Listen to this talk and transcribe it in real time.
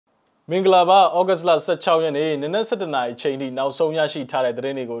မင်္ဂလာပါဩဂတ်စ်လ16ရက်နေ့နနက်7:00နာရီချိန်ထိနောက်ဆုံးရရှိထားတဲ့သတ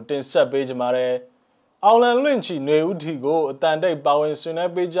င်းတွေကိုတင်ဆက်ပေးကြပါမယ်။အောင်လန်လွင့်ချီຫນွေဦးထီကိုအတန်တိတ်ပါဝင်ဆွေး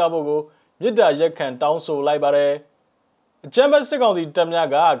နွေးပေးကြဖို့ကိုမြစ်တာရက်ခံတောင်းဆိုလိုက်ပါတယ်။အကြမ်းဖက်စစ်ကောင်စီတပ်များ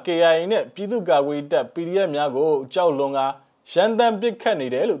က KIA နဲ့ပြည်သူ့ကာကွယ်တပ် PDF များကိုကြောက်လွန်ကရန်တမ်းပစ်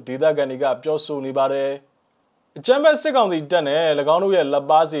ခတ်နေတယ်လို့ဒေသခံတွေကပြောဆိုနေပါတယ်။အကြမ်းဖက်စစ်ကောင်စီတပ်နဲ့၎င်းတို့ရဲ့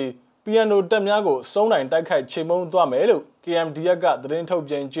လက်ပါစီPNO တပ်များကိုစုံနိုင်တိုက်ခိုက်ချေမှုန်းသွားမယ်လို့ KMDF ကသတင်းထုတ်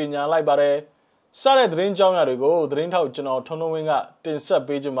ပြန်ကြေညာလိုက်ပါတယ်။စတဲ့သတင်းကြောင်းရာတွေကိုသတင်းထောက်ကျွန်တော်ထွန်းထွန်းဝင်းကတင်ဆက်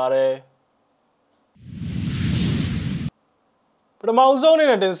ပေးကြပါမယ်။ပထမဆုံးအနေ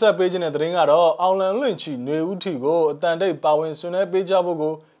နဲ့တင်ဆက်ပေးခြင်းတဲ့သတင်းကတော့အောင်လန်လွင့်ချီຫນွေဦးထီကိုအတန်တိတ်ပါဝင်ဆွေးနွေး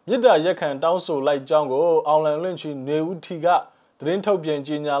ပေးကြဖို့ကိုမြစ်တာရက်ခံတောင်းဆိုလိုက်ကြောင်းကိုအောင်လန်လွင့်ချီຫນွေဦးထီကသတ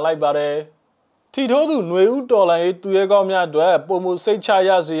င်းထုတ်ပြန်ကြေညာလိုက်ပါတယ်။ထီထိုးသူຫນွေဦးတော်လိုင်းရေးသူရဲကောင်းများအတွက်ပုံမှုစိတ်ချ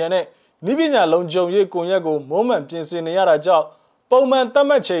ရစေရန်နဲ့နိပညာလုံခြုံရေးကွန်ရက်ကိုမုံမှန်ပြင်ဆင်နေရတာကြောင့်ပုံမှန်သတ်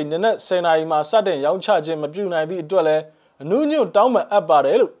မှတ်ချိန်နနက်10:00နာရီမှာစတင်ရောင်းချခြင်းမပြုနိုင်သည့်အတွက်လည်းအနုညွတ်တောင်းပန်အပ်ပါတ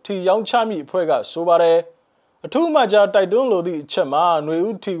ယ်လို့ထီရောင်းချမိအဖွဲ့ကဆိုပါတယ်အထူးမှကြားတိုက်တွန်းလိုသည့်အချက်မှာຫ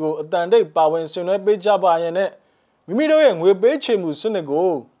ນွေဦးထီကိုအတန်တိတ်ပါဝင်ဆွေးနွေးပေးကြပါရန်နဲ့မိမိတို့ရဲ့ငွေပေးချေမှုစနစ်ကို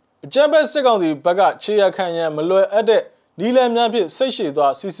အကြမ်းဖက်စစ်ကောင်စီဘက်ကခြေရခံရန်မလွယ်အပ်တဲ့နီလန်များဖြ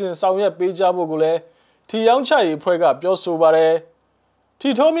င့်စိတ်ရှည်စွာစီစဉ်ဆောင်ရွက်ပေးကြဖို့ကိုလည်းထီရောင်းချရေးအဖွဲ့ကပြောဆိုပါ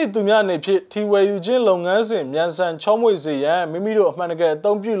တယ်ထီထိုးမြစ်သူများအနေဖြင့်ထီဝယ်ယူခြင်းလုပ်ငန်းစဉ်မြန်ဆန်ချောမွေ့စေရန်မိမိတို့အမှန်တကယ်အ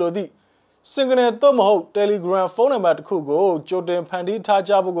သုံးပြုလိုသည့်စင်ကနေတော့မဟုတ် Telegram ဖုန်းနံပါတ်တစ်ခုကိုကြိုတင်ဖန်တီး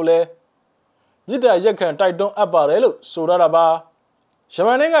ထားကြဖို့ကိုလည်းမြစ်တာရက်ခံတိုက်တွန်းအပ်ပါတယ်လို့ဆိုရတာပါယ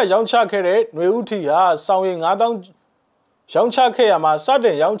မန်နေ့ကရောင်းချခဲ့တဲ့ຫນွေဦးထီဟာစောင်ရည်9000ရောင်းချခဲ့ရမှာစ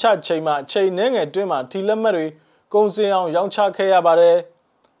တင်ရောင်းချချိန်မှာအချိန်နှဲငယ်တွင်းမှာထီလက်မှတ်တွေကုန်စင်အောင်ရောင်းချခဲ့ရပါတယ်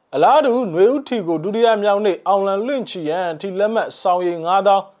အလားတူຫນွေဦးထီကိုဒုတိယမြောက်နေ့အောင်လန်လွင့်ချီရန်ထီလက်မှတ်ဆောင်ရည်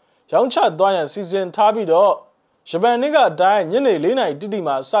9000ရောင်းချသွားရန်စီစဉ်ထားပြီးတော့ဂျပန်နေ့ကအတိုင်းညနေ4:00နာရီတိတိ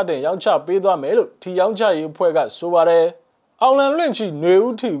မှာစတင်ရောင်းချပေးသွားမယ်လို့ထီရောင်းချရေးအဖွဲ့ကဆိုပါတယ်အောင်လန်လွင့်ချီຫນွေ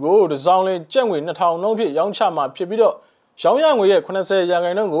ဦးထီကိုတစောင်းလင်းကျပ်ငွေ2000နှုန်းဖြင့်ရောင်းချမှာဖြစ်ပြီးတော့ရောင်းရငွေရဲ့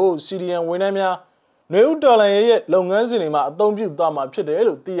80%ကို CDN ဝန်ထမ်းများຫນွေဦးတော်လန်ရဲ့လုပ်ငန်းစဉ်တွေမှာအသုံးပြုသွားမှာဖြစ်တယ်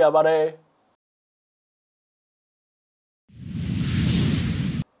လို့သိရပါတယ်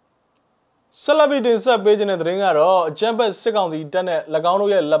ဆက်လက်ပြီးတင်ဆက်ပေးခြင်းတဲ့သတင်းကတော့အကြမ်းဖက်စစ်ကောင်စီတပ်နဲ့၎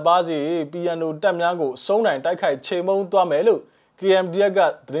င်းတို့ရဲ့လက်ပါစီ PNO တပ်များကိုစုံနိုင်တိုက်ခိုက်ချေမှုန်းသွားမယ်လို့ KMDF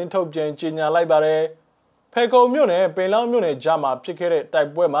ကသတင်းထုတ်ပြန်ကြေညာလိုက်ပါတယ်။ဖေကုံမြို့နယ်ပင်လောင်းမြို့နယ်ကြားမှာဖြစ်ခဲ့တဲ့တိုက်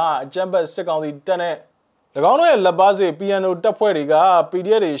ပွဲမှာအကြမ်းဖက်စစ်ကောင်စီတပ်နဲ့၎င်းတို့ရဲ့လက်ပါစီ PNO တပ်ဖွဲ့တွေက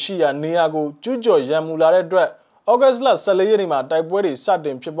PDF တွေရှိရာနေရာကိုကျူးကျော်ရန်မူလာတဲ့အတွက်ဩဂတ်စ်လ14ရက်နေ့မှာတိုက်ပွဲတွေစတ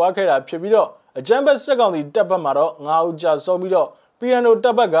င်ဖြစ်ပွားခဲ့တာဖြစ်ပြီးတော့အကြမ်းဖက်စစ်ကောင်စီတပ်ဘက်မှာတော့9ဦးကြာဆုံးပြီးတော့PNO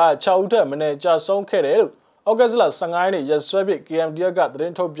တပ်ဘက်က6ဦးထက်မနည်းကြာဆုံးခဲ့တယ်လို့ဩဂတ်စ်လ15ရက်နေ့ရက်စွဲဖြင့် KMDF ကသ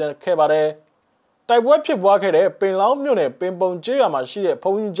တင်းထုတ်ပြန်ခဲ့ပါတယ်။တိုက်ပွဲဖြစ်ပွားခဲ့တဲ့ပင်လောင်းမြို့နယ်ပင်ပုံကျေးရွာမှာရှိ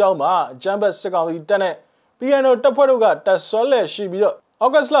တဲ့ဘုံကြီးကျောင်းမှာအကြမ်းဖက်စစ်ကောင်စီတပ်နဲ့ PNO တပ်ဖွဲ့တို့ကတပ်ဆွဲလက်ရှိပြီးတော့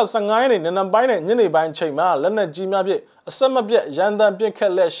ဩဂတ်စ်လ15ရက်နေ့နံနက်ပိုင်းနဲ့ညနေပိုင်းချိန်မှာလက်နက်ကြီးများဖြင့်အဆက်မပြတ်ရန်တမ်းပစ်ခ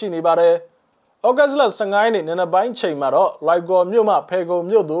တ်လက်ရှိနေပါတယ်။ဩဂတ်စ်လ15ရက်နေ့နံနက်ပိုင်းချိန်မှာတော့လိုက်ကော်မြို့မှဖေကုံ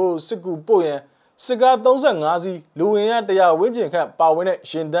မြို့သို့စစ်ကူပို့ရန်စစ်ကား35စီးလူဝင်ရ100ဝန်းကျင်ခန့်ပါဝင်တဲ့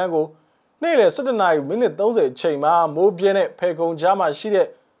ရင်တန်းကိုနေ့လယ်17:30ချိန်မှာမိုးပြင်းတဲ့ဖေကုံကြားမှာရှိတဲ့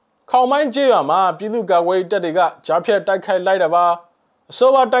ခေါင်မိုင်းကျေးရွာမှာပြည်သူ့ကာကွယ်ရေးတပ်တွေကကြားဖြတ်တိုက်ခိုက်လိုက်တာပါအ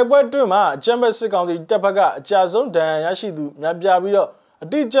ဆိုပါတိုက်ပွဲအတွင်းမှာအကြမ်းဖက်စစ်ကောင်စီတပ်ဘက်ကအကြဆုံးဒဏ်ရာရရှိသူများပြားပြီးတော့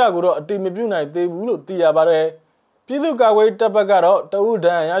အတိအကျကိုတော့အတိမပြုနိုင်သေးဘူးလို့သိရပါတယ်ပြည်သူ့ကာကွယ်ရေးတပ်ဘက်ကတော့တအုပ်ဒ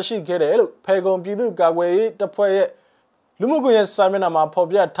ဏ်ရာရရှိခဲ့တယ်လို့ဖေကုံပြည်သူ့ကာကွယ်ရေးတပ်ဖွဲ့ရဲ့လူမှုကွန်ရက်စာမျက်နှာ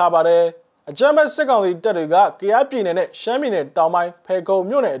မှာဖော်ပြထားပါတယ်အကြမ်းဖက်စစ်ကောင်စီတပ်တွေကကယားပြည်နယ်နဲ့ရှမ်းပြည်နယ်တောင်ပိုင်းဖေ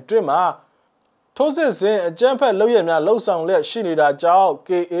ကုံမြို့နယ်အတွင်းမှာထိုးစစ်ဆင်အကြမ်းဖက်လုပ်ရများလှုပ်ဆောင်လျက်ရှိနေတာကြောင့်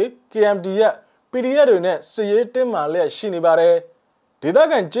KA, KMDF, PDF တွေနဲ့စစ်ရေးတင်းမာလျက်ရှိနေပါတယ်ဒေ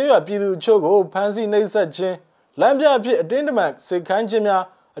သခံကျေးရွာပြည်သူအချို့ကိုဖမ်းဆီးနှိပ်စက်ခြင်းလမ်းပြအဖြစ်အတင်းတမန်စေခိုင်းခြင်းများ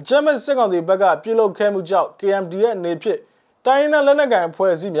အကြမ်းဖက်စစ်ကောင်စီဘက်ကပြုလုပ်ခဲ့မှုကြောင့် KMDF အနေဖြင့်တိုင်းရင်းသားလက်နက်ကိုင်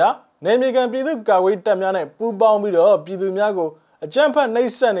အဖွဲ့အစည်းများနယ်မြေခံပြည်သူ့ကာကွယ်တပ်များနဲ့ပူးပေါင်းပြီးတော့ပြည်သူများကိုအကြမ်းဖက်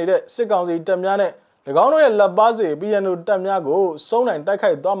နှိပ်စက်နေတဲ့စစ်ကောင်စီတပ်များနဲ့၎င်းတို့ရဲ့လက်ပါစီ PNO တပ်များကိုစုံနိုင်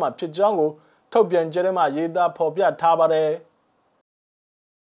တိုက်ခိုက်သွားမှာဖြစ်ကြောင်းကိုထုတ်ပြန်ကြေညာမှာရေးသားဖော်ပြထားပါတယ်။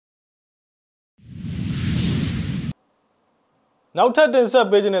နောက်ထပ်တင်ဆက်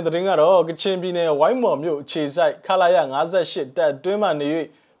ပေးခြင်းတဲ့သတင်းကတော့ကချင်ပြည်နယ်ဝိုင်းမော်မြို့အခြေစိုက်ခလာရ58တပ်အတွင်းမှနေ၍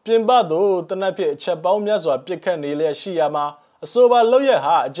ပြင်ပသို့တနက်ဖြန်အချက်ပေါင်းများစွာပစ်ခတ်နေလျက်ရှိရာမှာအဆိုပါလုပ်ရ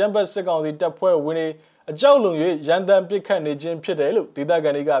ဟာအကြမ်းဖက်စစ်ကောင်စီတပ်ဖွဲ့ဝင်တွေအကြောက်လွန်၍ရန်တမ်းပစ်ခတ်နေခြင်းဖြစ်တယ်လို့ဒေသခံ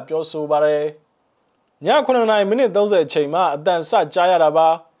တွေကပြောဆိုပါတယ်။ည9:30ချိန်မှာအတန်ဆကြားရတာပါ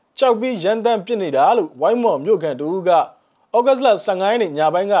ကြောက်ပြီးရန်တမ်းပစ်နေတာလို့ဝိုင်းမော်မြို့ခံတို့ကဩဂတ်စ်လ15ရက်နေ့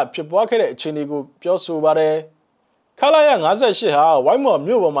ညပိုင်းကဖြစ်ပွားခဲ့တဲ့အခြေအနေကိုပြောဆိုပါတယ်။ ခလာရ58ဟာဝိုင်းမော်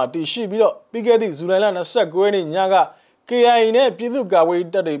မြို့ပေါ်မှာတည်ရှိပြီးတော့ပြီးခဲ့သည့်ဇူလိုင်လ29ရက်နေ့ညက KIA နဲ့ပြည်သူ့ကာကွယ်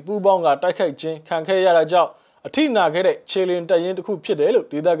ရေးတပ်တွေပူးပေါင်းကတိုက်ခိုက်ခြင်းခံခဲ့ရတာကြောင့်အထိနာခဲ့တဲ့ခြေလျင်တပ်ရင်းတစ်ခုဖြစ်တယ်လို့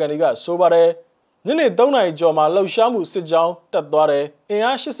ဒေသခံတွေကဆိုပါတယ်ညနေ3နာရီကျော်မှာလှုပ်ရှားမှုစစ်ကြောင်းတက်သွားတယ်အင်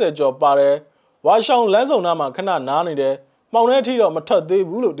အား80ကျော်ပါတယ်ဝါရှောင်းလမ်းစုံနားမှာခဏနားနေတယ်မှောင်တဲ့အထိတော့မထွက်သေး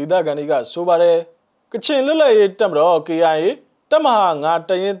ဘူးလို့ဒေသခံတွေကဆိုပါတယ်ကချင်လွတ်လပ်ရေးတပ်မတော် KIA တပ်မဟာ9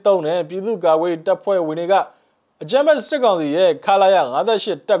တရင်3နဲ့ပြည်သူ့ကာကွယ်တပ်ဖွဲ့ဝင်တွေကအကြမ်းဖက်စစ်ကောင်စီရဲ့ခလာရ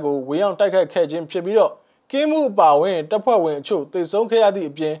58တပ်ကိုဝေရောက်တိုက်ခိုက်ခဲ့ခြင်းဖြစ်ပြီးတော့ကင်းမှုအပါဝင်တပ်ဖွဲ့ဝင်အချို့သေဆုံးခဲ့ရသည့်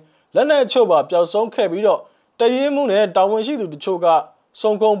အပြင်လက်နက်အချို့ပါပျောက်ဆုံးခဲ့ပြီးတော့တရင်မှုနဲ့တာဝန်ရှိသူတချို့က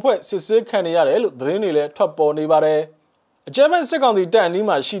စုံကုံဖွဲ့စစ်ဆေးခံနေရတယ်လို့သတင်းတွေလည်းထွက်ပေါ်နေပါတယ်အကြမ်းဖက်စစ်ကောင်စီတပ်အနီး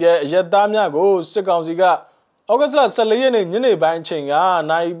မှာရှိတဲ့အရက်သားများကိုစစ်ကောင်စီကဩဂတ်လ14ရက်နေ့ညနေပိုင်းအချိန်က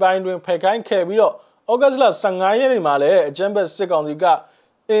နိုင်ပိုင်းတွင်ဖယ်ခိုင်းခဲ့ပြီးတော့ဩဂတ်လ15ရက်နေ့မှာလည်းအကြမ်းဖက်စစ်ကောင်စီက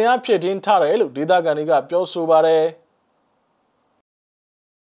အင်အားဖြည့်တင်းထားတယ်လို့ဒေသခံတွေကပြောဆိုပါတယ်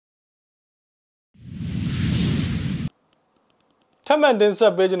ထပ်မံတင်ဆ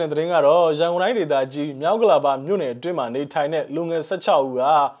က်ပေးခြင်းတဲ့သတင်းကတော့ရန်ကုန်တိုင်းဒေသကြီးမြောက်ကလာပါမြို့နယ်အတွင်းမှာနေထိုင်တဲ့လူငယ်16ဦးက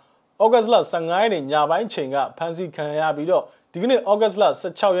ဩဂတ်လ15ရက်နေ့ညပိုင်းချိန်ကဖမ်းဆီးခံရပြီးတော့ဒီကနေ့ဩဂတ်လ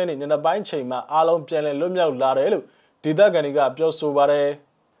16ရက်နေ့ညနေပိုင်းချိန်မှာအားလုံးပြန်လည်လွတ်မြောက်လာတယ်လို့ဒေသခံတွေကပြောဆိုပါတယ်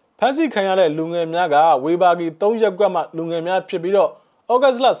ဖမ်းဆီးခံရတဲ့လူငယ်များကဝေဘာဂီ3ရက်ကွက်မှလူငယ်များဖြစ်ပြီးတော့ဩဂ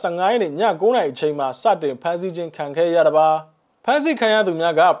တ်လ15ရက်နေ့ည9:00နာရီအချိန်မှာစတင်ဖမ်းဆီးခြင်းခံခဲ့ရတာပါဖမ်းဆီးခံရသူ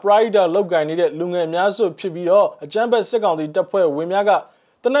များက Pride လောက်ကိုင်နေတဲ့လူငယ်များစုဖြစ်ပြီးတော့အကြမ်းဖက်စစ်ကောင်စီတပ်ဖွဲ့ဝင်များက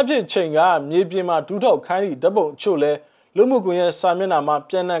တနက်ဖြစ်ချိန်ကမြေပြင်မှာဒူးထောက်ခိုင်းသည့်ဓာတ်ပုံအချို့လဲလူမှုကွန်ရက်စာမျက်နှာမှာ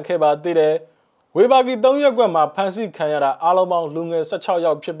ပြန့်နှံ့ခဲ့ပါသေးတယ်ဝေဘာဂီ3ရက်ကွက်မှာဖမ်းဆီးခံရတာအားလုံးပေါင်းလူငယ်16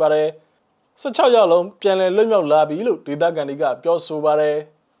ယောက်ဖြစ်ပါတယ်16ယောက်လုံးပြန်လည်လွတ်မြောက်လာပြီလို့ဒေသခံတွေကပြောဆိုပါတယ်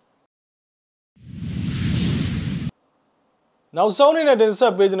နောက်ဆုံးနေတဲ့တင်ဆ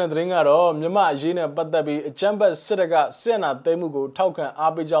က်ပေးခြင်းတဲ့သတင်းကတော့မြန်မာအရေးနဲ့ပတ်သက်ပြီးအကြမ်းဖက်စစ်တပ်ကစစ်အာဏာသိမ်းမှုကိုထောက်ခံ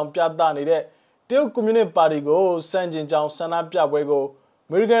အားပေးကြောင်းပြသနေတဲ့တရုတ်ကွန်မြူနစ်ပါတီကိုစန့်ကျင်ကြောင်းဆန္ဒပြပွဲကိုအ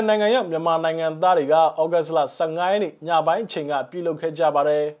မေရိကန်နိုင်ငံရဲ့မြန်မာနိုင်ငံသားတွေကဩဂတ်လ15ရက်နေ့ညပိုင်းချိန်ကပြုလုပ်ခဲ့ကြပါတ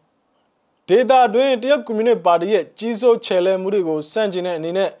ယ်။ဒေတာတွင်တရုတ်ကွန်မြူနစ်ပါတီရဲ့ကြီးစိုးချယ်လှယ်မှုတွေကိုစန့်ကျင်တဲ့အ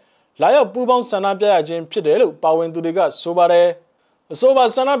နေနဲ့လာရောက်ပူးပေါင်းဆန္ဒပြရခြင်းဖြစ်တယ်လို့ပါဝင်သူတွေကဆိုပါတယ်။အဆိုပါ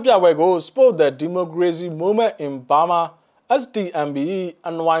ဆန္ဒပြပွဲကို Support the Democracy Movement in Burma SDMB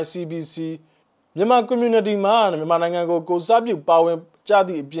NYCBC မြန်မာ community မှာမြန်မာနိုင်ငံကိုကိုစားပြုပါဝင်ကြသ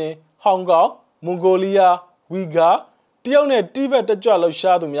ည့်အပြင်ဟောင်ကောင်မွန်ဂိုလီးယားဝီဂါတရုတ်နဲ့တိဘက်တကြွလှုပ်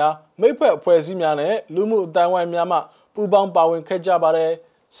ရှားသူများမိတ်ဖက်အဖွဲ့အစည်းများနဲ့လူမှုအတိုင်းအဝိုင်းများမှပူးပေါင်းပါဝင်ခဲ့ကြပါတယ်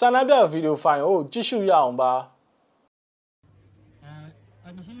ဆန္ဒပြဗီဒီယိုဖိုင်ကိုကြည့်ရှုရအောင်ပါ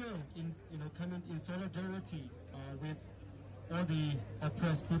I'm here in coming in solidarity with all the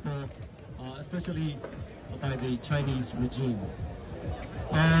oppressed people especially by the Chinese regime.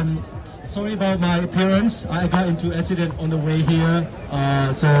 Sorry about my appearance. I got into accident on the way here.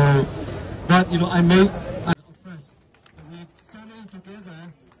 But I made oppressed. We're standing together.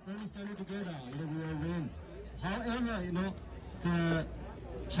 Only standing together, we will win. However, the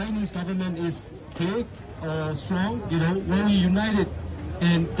Chinese government is big or strong. When we united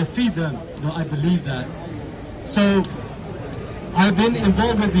and defeat them, I believe that. So I've been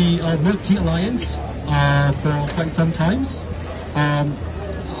involved with the Milk Tea Alliance. For quite some times.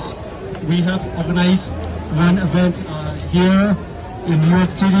 We have organized one event here in New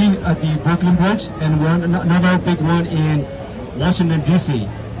York City at the Brooklyn Bridge and another big one in Washington DC.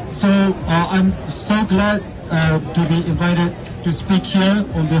 So I'm so glad to be invited to speak here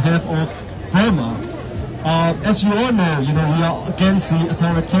on behalf of Burma. As you all know, we are against the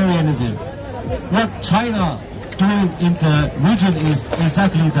authoritarianism. What China doing in the region is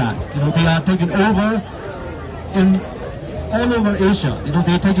exactly that. They are taking over in all over Asia.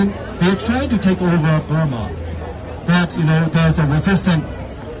 They're trying to take over Burma, but there's a resistance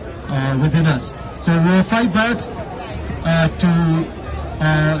within us. So we'll fight back to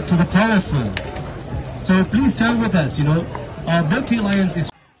the powerful. So please stand with us. Our Milk Tea Alliance is.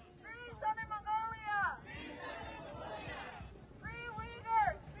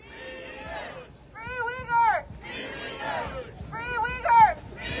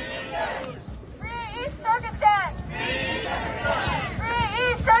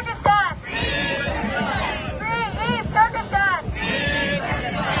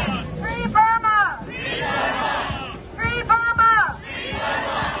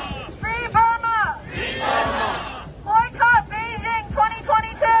 Boycott Beijing 2020.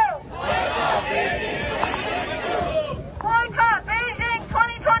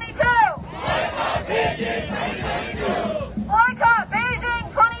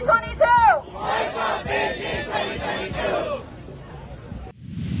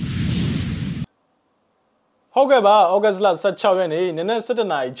 ကဲ့ပါဩဂတ်စ်လ16ရက်နေ့နနက်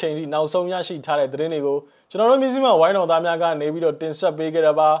7:00 နာရီချိန်ထိနောက်ဆုံးရရှိထားတဲ့သတင်းတွေကိုကျွန်တော်တို့မြစည်းမဝိုင်းတော်သားများကနေပြီးတော့တင်ဆက်ပေးခဲ့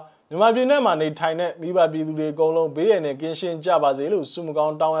တာပါမြန်မာပြည်နယ်မှာနေထိုင်တဲ့မိဘပြည်သူတွေအကုန်လုံးဘေးရန်နဲ့ကင်းရှင်းကြပါစေလို့ဆုမကော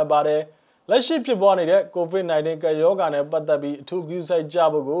င်းတောင်းအပ်ပါတယ်လက်ရှိဖြစ်ပေါ်နေတဲ့ COVID-19 ကပ်ရောဂါနဲ့ပတ်သက်ပြီးအထူးဂရုစိုက်ကြ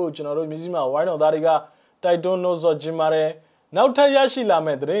ဖို့ကိုကျွန်တော်တို့မြစည်းမဝိုင်းတော်သားတွေကတိုက်တွန်းနှိုးဆော်ခြင်းပါတယ်နောက်ထပ်ရရှိလာမ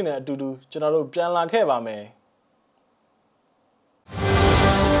ယ့်သတင်းတွေအတူတူကျွန်တော်တို့ပြန်လာခဲ့ပါမယ်